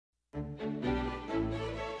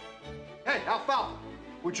Hey, Alfalfa,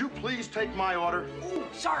 would you please take my order? Ooh,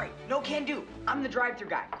 sorry, no can do. I'm the drive-thru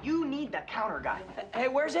guy. You need the counter guy. Hey,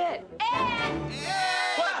 where's Ed? Ed!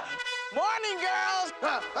 What? Morning, girls!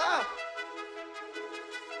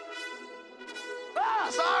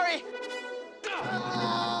 Sorry!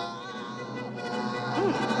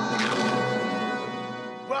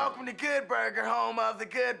 Welcome to Good Burger, home of the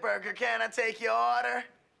Good Burger. Can I take your order?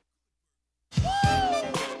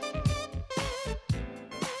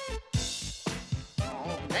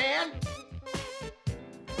 And?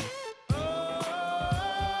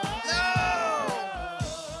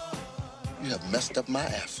 You have messed up my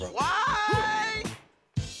afro. Why?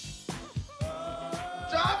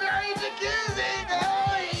 Strawberry jacuzzi!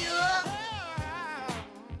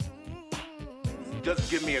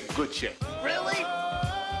 Just give me a good check. Really?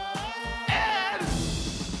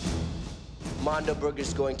 Mondo Burger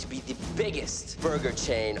is going to be the biggest burger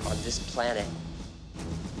chain on this planet.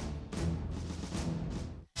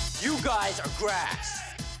 You guys are grass.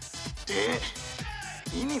 Dude,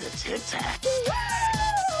 you need a Tic Tac.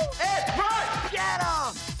 Ed, run! Get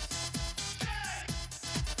him!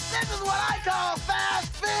 This is what I call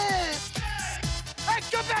fast food! Hey,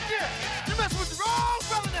 come back here! You're messing with the wrong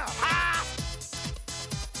brother now! Ah!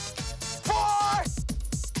 4!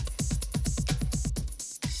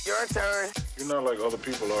 Your turn. You're not like other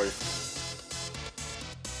people, are you?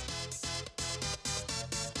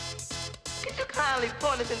 Could you kindly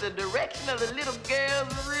point us in the direction of the little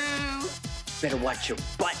girl's room? Better watch your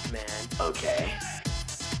butt, man. Okay.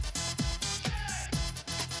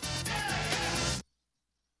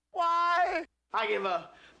 Why? I give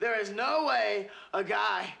up. There is no way a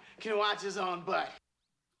guy can watch his own butt.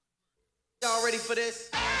 Y'all ready for this?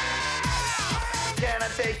 Can I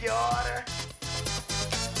take your order?